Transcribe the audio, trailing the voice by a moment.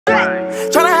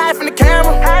Tryna hide from the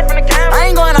camera. I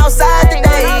ain't going outside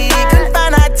today. Couldn't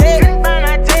find hot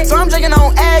tech, so I'm drinking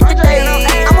on egg today.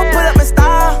 I'ma put up my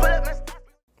style.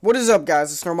 What is up,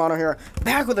 guys? It's Normano here,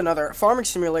 back with another Farming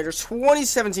Simulator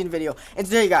 2017 video. And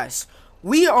today, guys,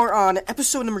 we are on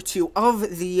episode number 2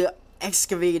 of the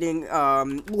excavating,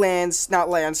 not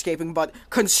landscaping, but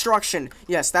construction.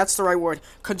 Yes, that's the right word.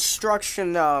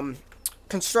 Construction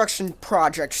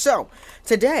project. So,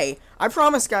 today, I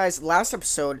promised, guys, last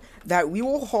episode, that we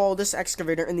will haul this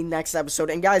excavator in the next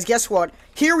episode. And, guys, guess what?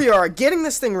 Here we are, getting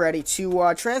this thing ready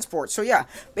to, transport. So, yeah,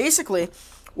 basically,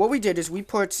 what we did is we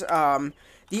put,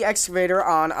 the excavator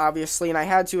on, obviously, and I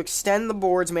had to extend the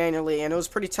boards manually, and it was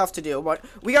pretty tough to do, but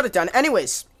we got it done.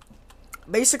 Anyways,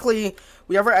 basically,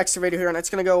 we have our excavator here, and it's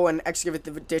going to go and excavate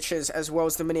the ditches as well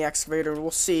as the mini excavator.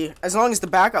 We'll see, as long as the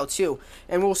back out, too,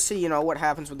 and we'll see, you know, what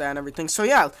happens with that and everything. So,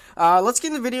 yeah, let's get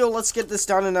in the video, let's get this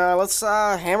done, and let's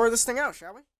hammer this thing out,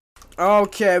 shall we?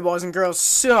 Okay, boys and girls,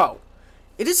 so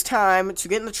it is time to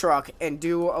get in the truck and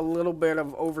do a little bit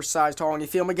of oversized hauling. You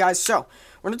feel me, guys? So,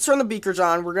 we're going to turn the beakers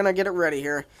on. We're going to get it ready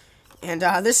here. And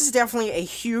this is definitely a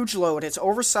huge load. It's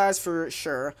oversized for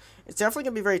sure. It's definitely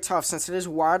going to be very tough since it is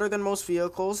wider than most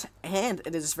vehicles. And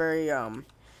it is very,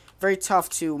 very tough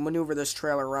to maneuver this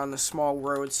trailer around the small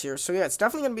roads here. So, yeah, it's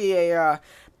definitely going to be a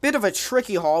bit of a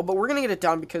tricky haul. But we're going to get it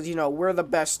done because, you know, we're the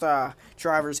best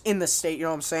drivers in the state. You know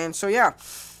what I'm saying? So, yeah.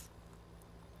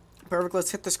 Perfect,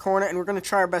 let's hit this corner, and we're going to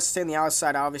try our best to stay on the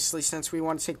outside, obviously, since we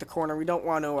want to take the corner. We don't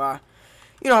want to,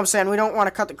 you know what I'm saying, we don't want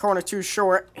to cut the corner too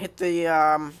short, hit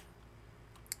the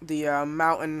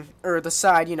mountain, or the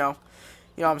side, you know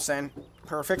what I'm saying.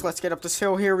 Perfect, let's get up this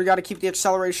hill here. We got to keep the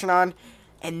acceleration on,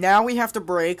 and now we have to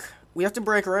brake. We have to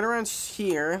brake right around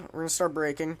here. We're going to start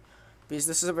braking, because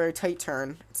this is a very tight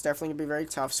turn. It's definitely going to be very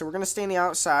tough, so we're going to stay on the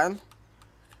outside.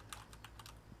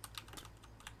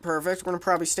 Perfect. We're going to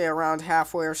probably stay around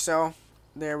halfway or so.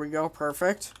 There we go.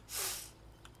 Perfect.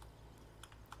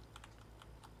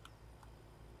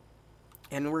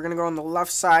 And we're going to go on the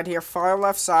left side here. Far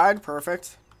left side.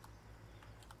 Perfect.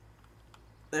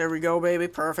 There we go, baby.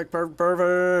 Perfect, perfect,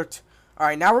 perfect.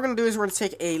 Alright, now what we're going to do is we're going to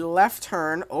take a left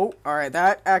turn. Oh, alright.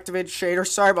 That activated shader.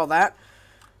 Sorry about that.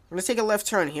 We're going to take a left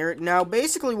turn here. Now,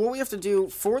 basically, what we have to do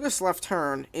for this left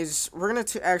turn is we're going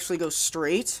to actually go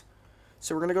straight.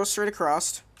 So we're going to go straight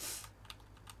across.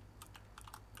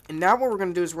 And now what we're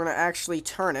going to do is we're going to actually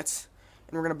turn it.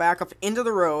 And we're going to back up into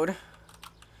the road.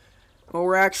 Well,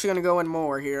 we're actually going to go in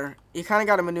more here. You kind of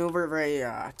got to maneuver very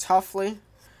toughly.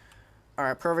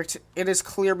 Alright, perfect. It is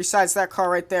clear besides that car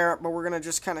right there. But we're going to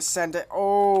just kind of send it.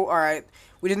 Oh, alright.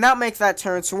 We did not make that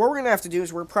turn. So what we're going to have to do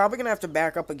is we're probably going to have to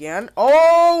back up again.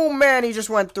 Oh, man, he just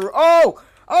went through. Oh,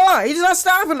 he's not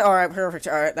stopping. Alright, perfect.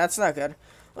 Alright, that's not good.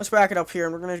 Let's back it up here,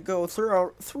 and we're going to go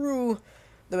through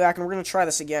the back, and we're going to try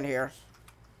this again here.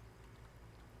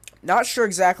 Not sure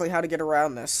exactly how to get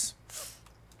around this.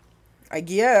 I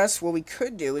guess what we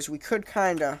could do is we could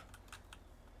kind of...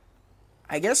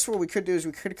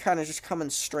 just come in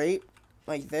straight,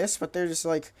 like this, but there's just,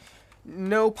 like,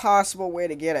 no possible way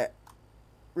to get it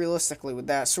realistically with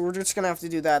that. So we're just going to have to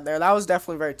do that there. That was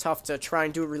definitely very tough to try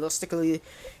and do it realistically.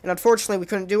 And unfortunately, we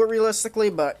couldn't do it realistically,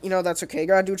 but, you know, that's okay. You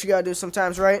gotta do what you gotta do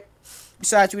sometimes, right?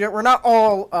 Besides, we're not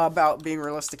all about being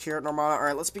realistic here at Normano.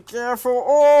 Alright, let's be careful.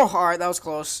 Oh, alright, that was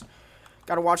close.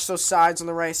 Gotta watch those sides on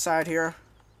the right side here.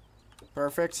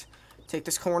 Perfect. Take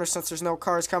this corner since there's no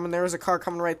cars coming. There is a car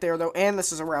coming right there, though, and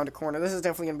this is around a corner. This is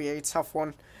definitely gonna be a tough one.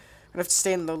 I'm gonna have to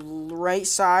stay on the right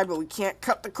side, but we can't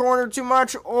cut the corner too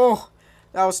much. Oh,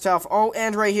 that was tough. Oh,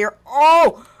 and right here.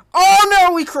 Oh! Oh,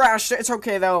 no! We crashed it. It's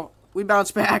okay, though. We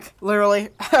bounced back. Literally.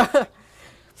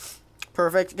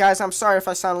 Perfect. Guys, I'm sorry if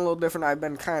I sound a little different. I've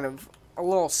been kind of a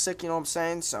little sick, you know what I'm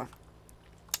saying? So,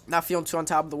 not feeling too on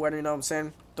top of the weather, you know what I'm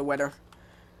saying? The weather.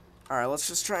 Alright, let's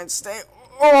just try and stay.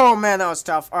 Oh, man, that was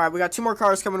tough. Alright, we got 2 more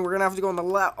cars coming. We're going to have to go on the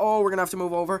left. Oh, we're going to have to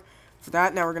move over. For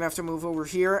that, now we're going to have to move over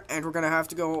here. And we're going to have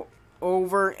to go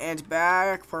over and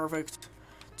back. Perfect.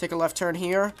 Take a left turn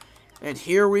here. And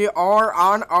here we are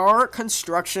on our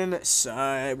construction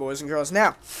side, boys and girls.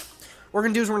 Now, what we're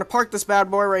going to do is we're going to park this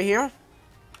bad boy right here.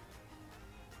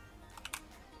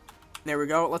 There we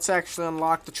go. Let's actually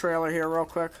unlock the trailer here real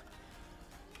quick.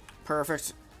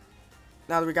 Perfect.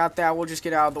 Now that we got that, we'll just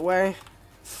get out of the way.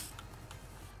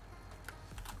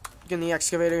 Get in the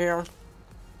excavator here.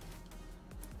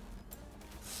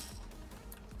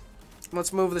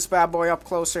 Let's move this bad boy up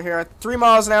closer here. 3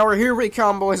 miles an hour. Here we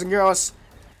come, boys and girls.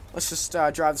 Let's just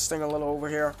drive this thing a little over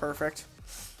here. Perfect.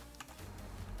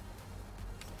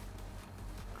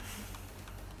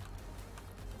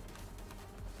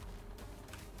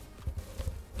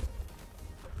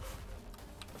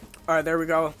 Alright, there we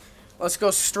go. Let's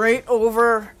go straight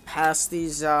over past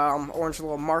these orange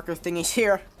little marker thingies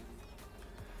here.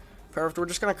 Perfect. We're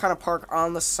just going to kind of park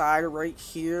on the side right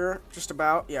here. Just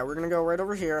about. Yeah, we're going to go right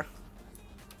over here.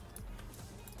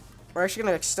 We're actually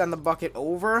going to extend the bucket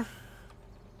over.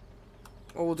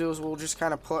 What we'll do is we'll just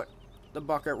kind of put the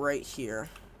bucket right here.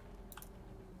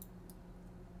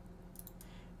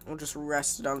 We'll just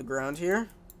rest it on the ground here.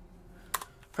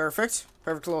 Perfect.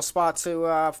 Perfect little spot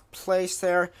to place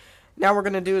there. Now what we're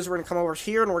going to do is we're going to come over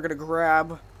here and we're going to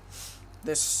grab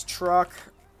this truck.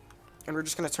 And we're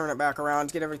just going to turn it back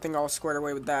around, get everything all squared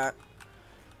away with that.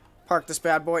 Park this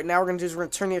bad boy. Now what we're going to do is we're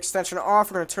going to turn the extension off.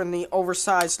 We're going to turn the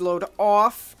oversized load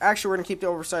off. Actually, we're going to keep the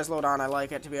oversized load on. I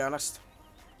like it, to be honest.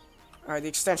 Alright, the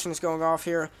extension is going off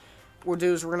here. What we'll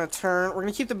do is we're going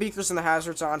to keep the beakers and the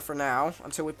hazards on for now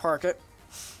until we park it.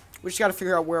 We just got to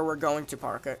figure out where we're going to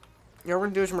park it. You know what we're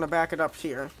going to do is we're going to back it up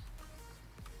here.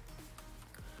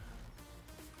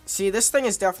 See, this thing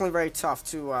is definitely very tough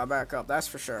to back up, that's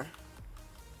for sure.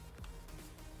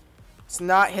 It's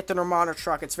not hit the Normano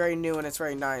truck. It's very new and it's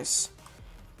very nice.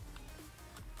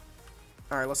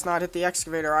 Alright, let's not hit the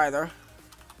excavator either.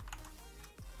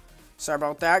 Sorry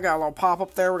about that. Got a little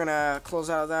pop-up there. We're going to close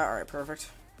out of that. Alright, perfect.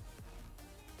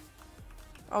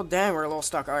 Oh, dang, we're a little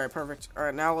stuck. Alright, perfect.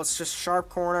 Alright, now let's just sharp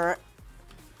corner it.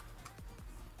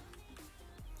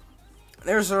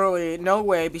 There's really no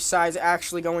way besides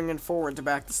actually going in forward to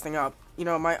back this thing up. You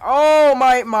know, might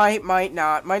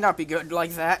not be good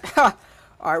like that.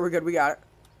 Alright, we're good. We got it.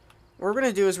 What we're going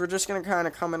to do is we're just going to kind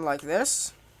of come in like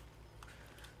this.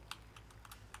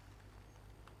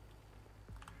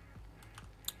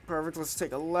 Perfect. Let's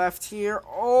take a left here.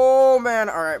 Oh, man.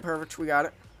 Alright, perfect. We got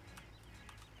it.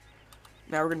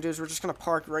 Now what we're going to do is we're just going to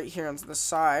park right here onto the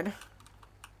side.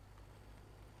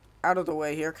 Out of the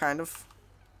way here, kind of.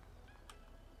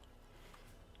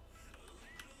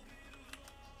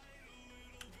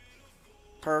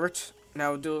 Perfect.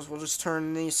 Now what we'll do is we'll just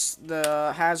turn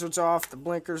the hazards off, the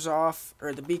blinkers off,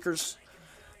 or the beakers.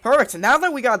 Perfect. And now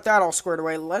that we got that all squared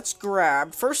away, let's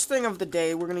grab, first thing of the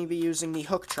day, we're going to be using the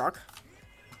hook truck.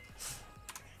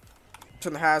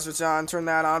 Turn the hazards on, turn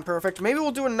that on. Perfect. Maybe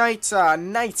we'll do a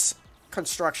night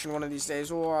construction one of these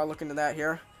days. We'll look into that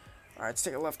here. Alright, let's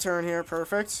take a left turn here.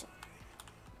 Perfect.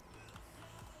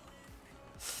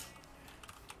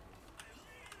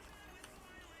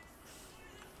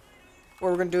 What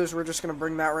we're going to do is we're just going to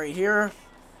bring that right here.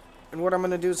 And what I'm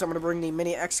going to do is I'm going to bring the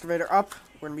mini excavator up.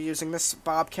 We're going to be using this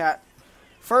Bobcat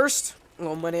first. A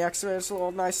little mini excavator. It's a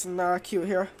little nice and cute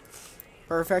here.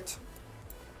 Perfect.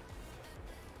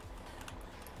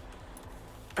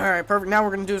 Alright, perfect. Now what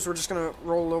we're going to do is we're just going to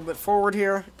roll a little bit forward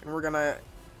here. And we're going to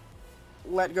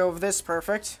let go of this.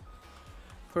 Perfect.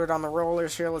 Put it on the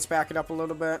rollers here. Let's back it up a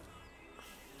little bit.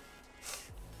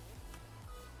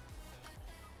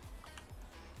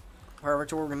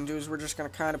 Perfect. What we're going to do is we're just going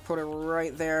to kind of put it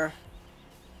right there.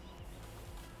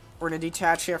 We're going to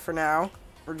detach here for now.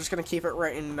 We're just going to keep it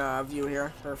right in view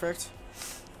here. Perfect.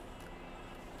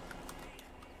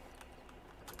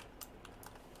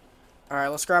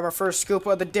 Alright, let's grab our first scoop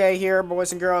of the day here,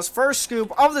 boys and girls. First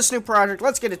scoop of this new project.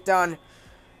 Let's get it done.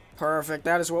 Perfect.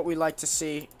 That is what we like to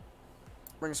see.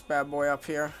 Bring this bad boy up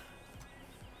here.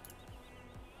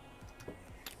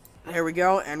 There we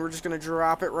go, and we're just going to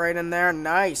drop it right in there.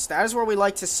 Nice. That is what we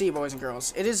like to see, boys and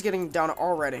girls. It is getting done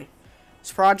already.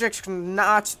 This project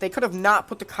they could have not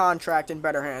put the contract in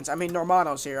better hands. I mean,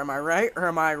 Normano's here, am I right? Or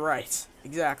am I right?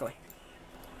 Exactly.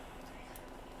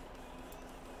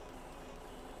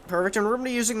 Perfect, and we're going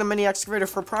to be using the mini excavator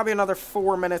for probably another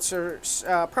 4 minutes or,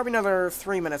 probably another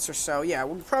 3 minutes or so. Yeah,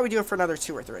 we'll probably do it for another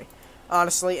 2 or 3.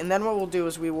 Honestly, and then what we'll do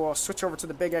is we will switch over to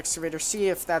the big excavator, see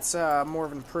if that's more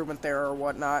of an improvement there or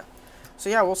whatnot. So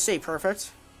yeah, we'll see.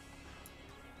 Perfect.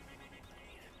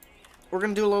 We're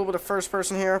going to do a little bit of first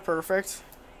person here. Perfect.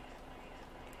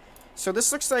 So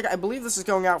this looks like, I believe this is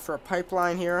going out for a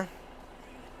pipeline here.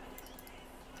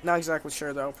 Not exactly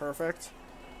sure though. Perfect.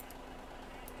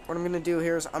 What I'm going to do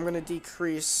here is I'm going to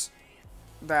decrease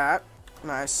that.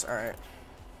 Nice. Alright.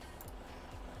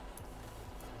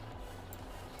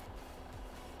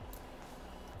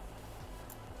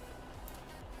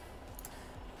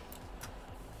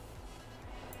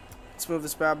 Let's move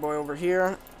this bad boy over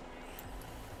here.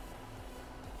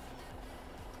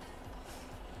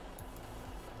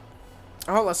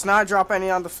 Oh, let's not drop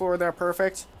any on the floor there.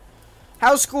 Perfect.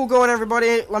 How's school going,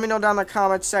 everybody? Let me know down in the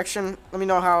comments section. Let me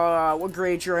know how what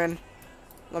grade you're in.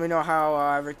 Let me know how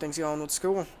everything's going with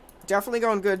school. Definitely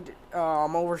going good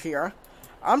over here.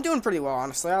 I'm doing pretty well,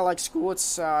 honestly. I like school.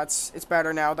 It's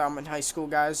better now that I'm in high school,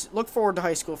 guys. Look forward to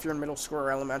high school if you're in middle school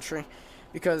or elementary,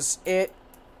 because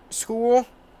school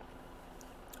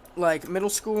like, middle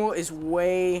school is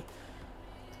way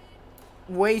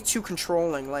too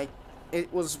controlling. Like,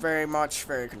 it was very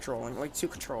controlling. Like, too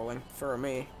controlling for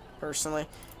me, personally.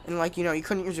 And, like, you know, you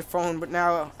couldn't use your phone, but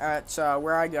now at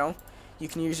where I go, you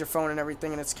can use your phone and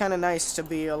everything, and it's kind of nice to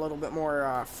be a little bit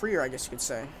more freer, I guess you could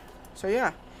say. So,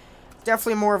 yeah,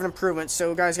 definitely more of an improvement,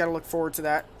 so guys got to look forward to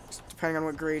that, depending on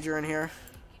what grade you're in here.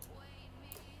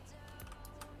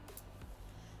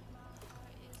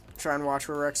 Try and watch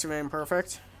where we're excavating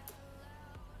perfect.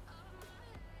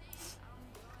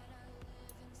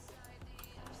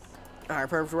 Alright,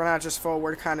 perfect. We're not just full.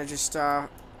 We're kind of just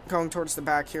going towards the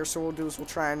back here. So what we'll do is we'll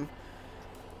try and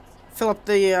fill up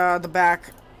the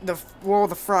back, the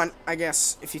front, I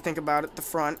guess, if you think about it, the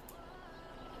front.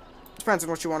 Depends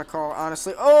on what you want to call it,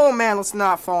 honestly. Oh, man, let's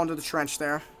not fall into the trench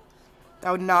there.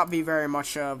 That would not be very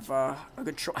much of a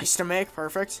good choice to make.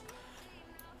 Perfect.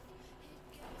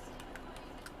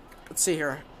 Let's see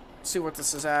here. Let's see what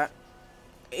this is at.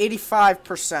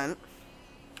 85%.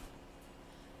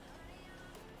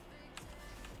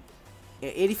 Yeah,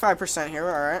 85% here,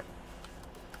 alright.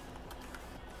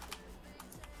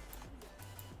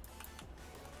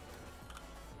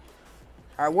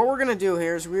 Alright, what we're going to do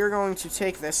here is we are going to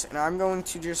take this, and I'm going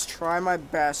to just try my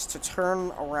best to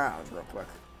turn around real quick.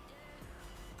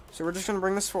 So we're just going to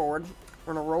bring this forward.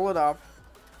 We're going to roll it up.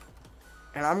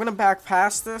 And I'm going to back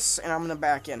past this, and I'm going to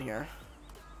back in here.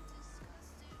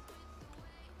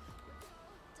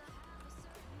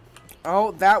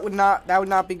 Oh, that would not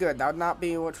be good. That would not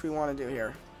be what we want to do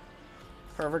here.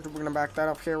 Perfect. We're going to back that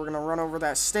up here. We're going to run over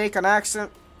that stake on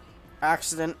accident.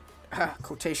 Accident.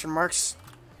 Quotation marks.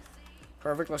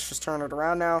 Perfect. Let's just turn it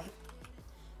around now.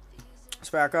 Let's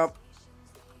back up.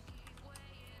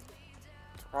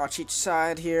 Watch each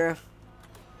side here.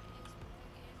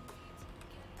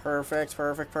 Perfect,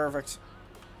 perfect, perfect.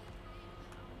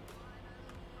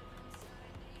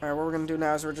 Alright, what we're going to do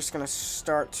now is we're just going to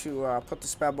start to put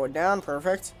this bad boy down.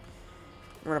 Perfect.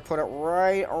 We're going to put it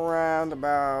right around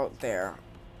about there.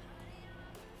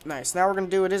 Nice. Now we're going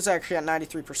to do, it is actually at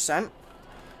 93%.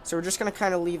 So we're just going to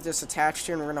kind of leave this attached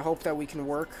here, and we're going to hope that we can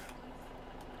work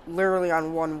literally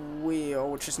on one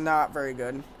wheel, which is not very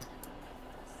good.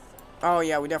 Oh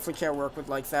yeah, we definitely can't work with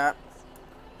like that.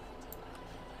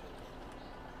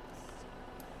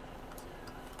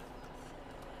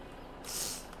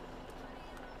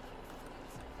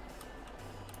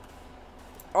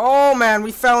 Oh man,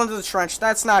 we fell into the trench.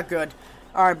 That's not good.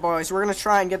 Alright boys, we're going to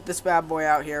try and get this bad boy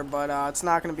out here, but it's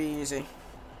not going to be easy.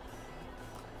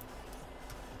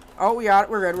 Oh, we got it.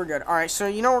 We're good, we're good. Alright, so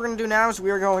you know what we're going to do now is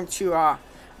we are going to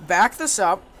back this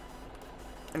up.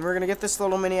 And we're going to get this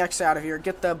little mini X out of here.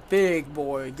 Get the big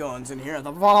boy guns in here.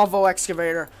 The Volvo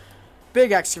excavator.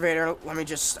 Big excavator, let me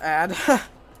just add.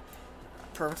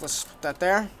 Perfect, let's put that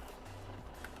there.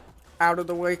 Out of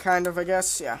the way, kind of, I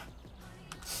guess. Yeah.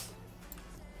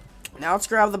 Now let's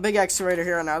grab the big excavator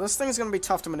here. Now this thing's going to be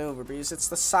tough to maneuver because it's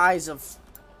the size of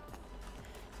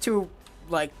 2,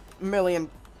 like, million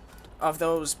of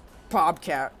those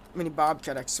mini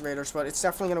Bobcat excavators. But it's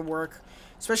definitely going to work.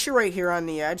 Especially right here on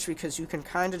the edge because you can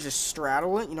kind of just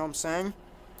straddle it. You know what I'm saying?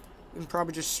 You can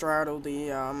probably just straddle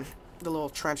the little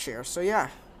trench here. So yeah.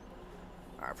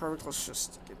 Alright, perfect. Let's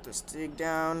just get this dig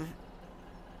down.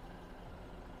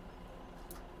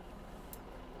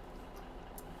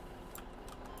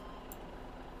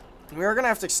 We are going to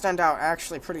have to extend out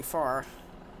actually pretty far.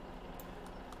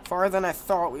 Farther than I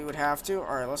thought we would have to.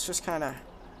 Alright, let's just kind of...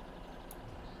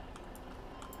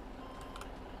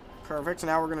 Perfect.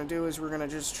 Now what we're going to do is we're going to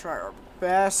just try our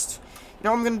best. You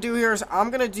know what I'm going to do here is I'm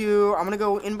going to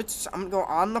go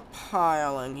on the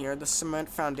piling here, the cement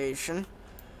foundation.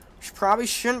 Which you probably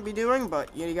shouldn't be doing, but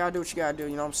yeah, you got to do what you got to do,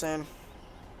 you know what I'm saying?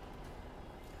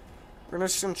 We're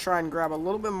just going to try and grab a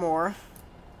little bit more.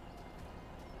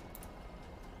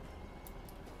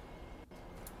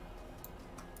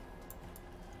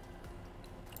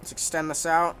 Let's extend this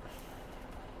out.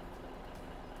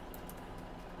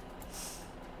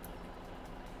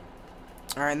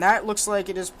 Alright, and that looks like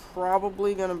it is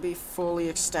probably going to be fully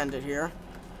extended here.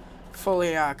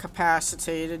 Fully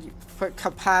capacity. So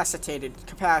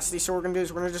what we're going to do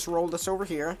is we're going to just roll this over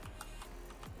here.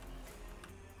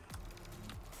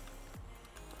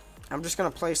 I'm just going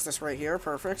to place this right here.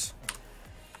 Perfect.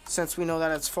 Since we know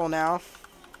that it's full now.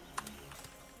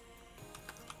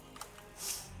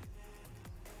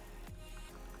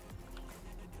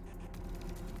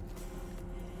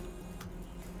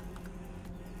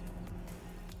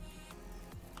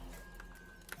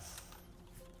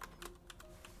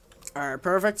 Alright,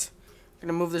 perfect. I'm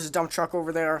gonna move this dump truck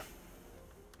over there.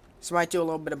 This might do a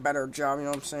little bit of a better job, you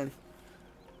know what I'm saying?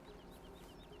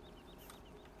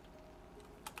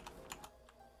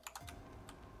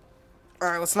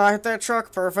 Alright, let's not hit that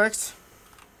truck. Perfect.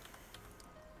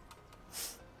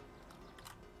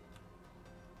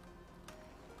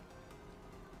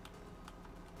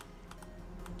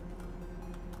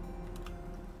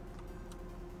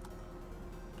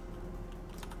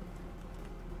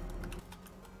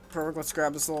 Perfect, let's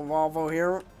grab this little Volvo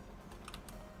here.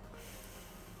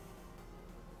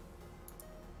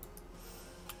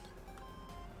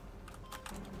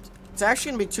 It's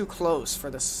actually going to be too close for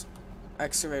this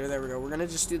excavator. There we go. We're going to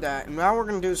just do that. And now what we're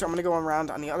going to do is I'm going to go around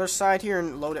on the other side here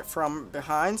and load it from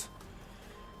behind.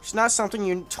 It's not something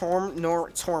you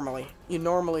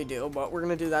normally do, but we're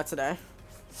going to do that today.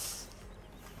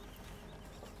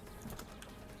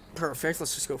 Perfect.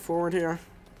 Let's just go forward here.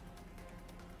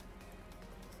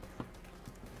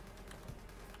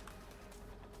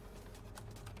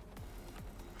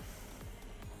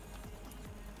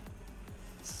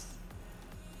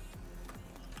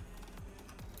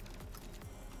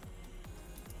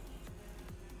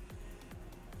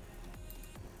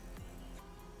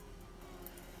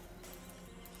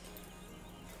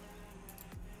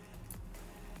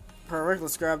 Perfect,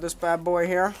 let's grab this bad boy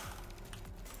here.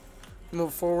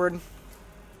 Move forward.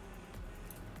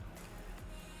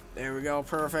 There we go,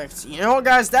 perfect. You know what,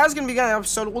 guys, that's gonna be the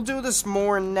episode. We'll do this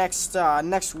more next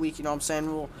week, you know what I'm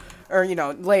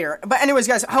saying? Later. But anyways,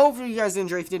 guys, hopefully you guys did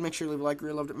enjoy. If you did, make sure you leave a like, if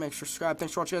you loved it, make sure to subscribe.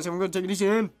 Thanks for watching, guys. I'm gonna take it easy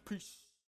and peace.